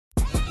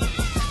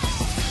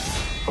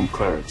I'm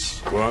Clarence.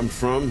 Where I'm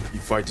from, you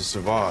fight to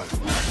survive.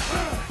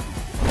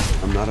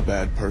 I'm not a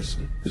bad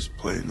person, just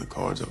playing the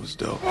cards I was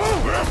dealt.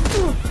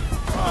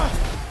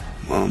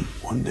 Mom,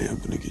 one day I'm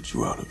gonna get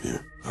you out of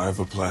here. I have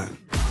a plan.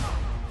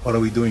 What are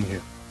we doing here?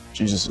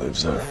 Jesus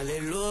lives there.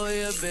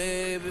 Hallelujah,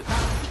 baby.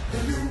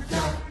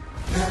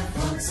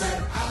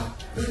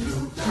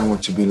 I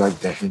want to be like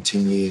that in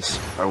 10 years.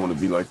 I want to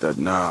be like that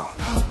now.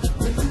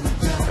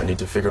 I need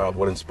to figure out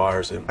what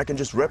inspires him. I can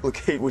just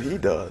replicate what he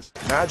does.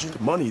 Imagine the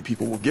money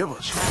people will give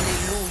us.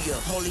 Hallelujah.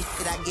 Holy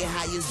shit, I get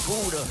high as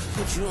Buddha.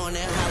 Put you on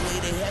that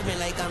highway to heaven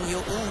like I'm your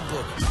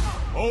Uber.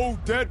 Oh,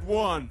 dead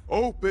one,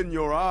 open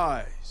your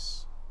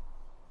eyes.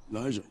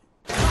 Elijah.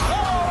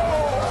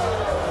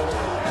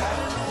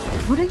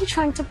 What are you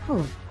trying to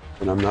prove?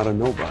 And I'm not a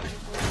nobody.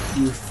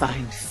 You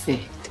find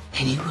faith,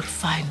 and you will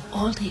find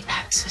all the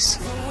answers.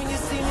 When you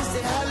see me,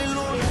 say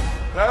hallelujah.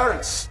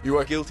 Clarence! You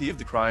are guilty of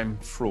the crime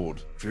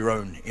fraud for your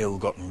own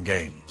ill-gotten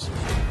gains.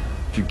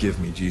 If you give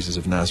me Jesus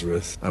of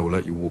Nazareth, I will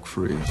let you walk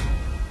free.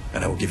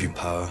 And I will give you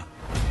power,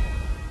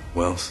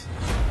 wealth.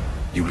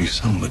 You'll be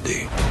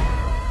somebody.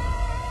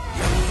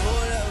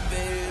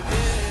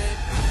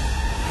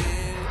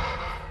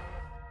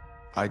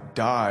 I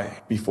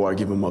die before I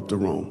give him up to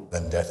Rome.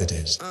 Then death it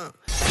is. My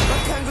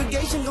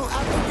congregation gon'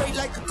 operate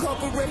like a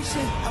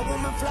corporation. I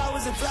want my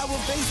flowers and flower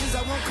vases.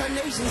 I want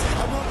carnations.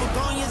 I want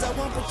begonias. I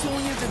want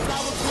petunias and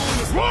flower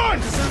crowns.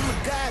 Run! 'Cause I'm a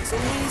God, so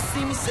when you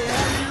see me, say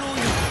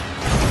hallelujah.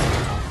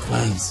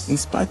 Clarence, in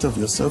spite of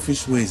your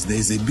selfish ways, there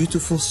is a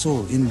beautiful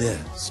soul in there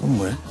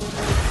somewhere.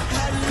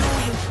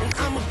 Hallelujah. And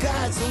I'm a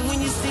God, so when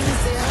you see me,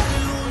 say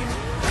hallelujah.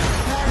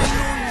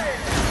 Hallelujah.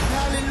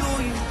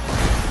 Hallelujah.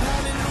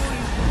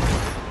 Hallelujah.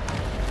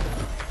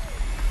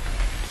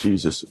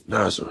 Jesus of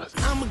Nazareth.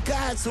 I'm a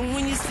God, so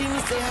when you see me,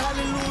 say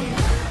hallelujah.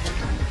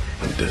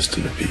 I'm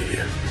destined to be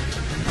here.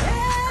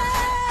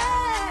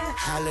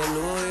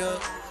 Hallelujah.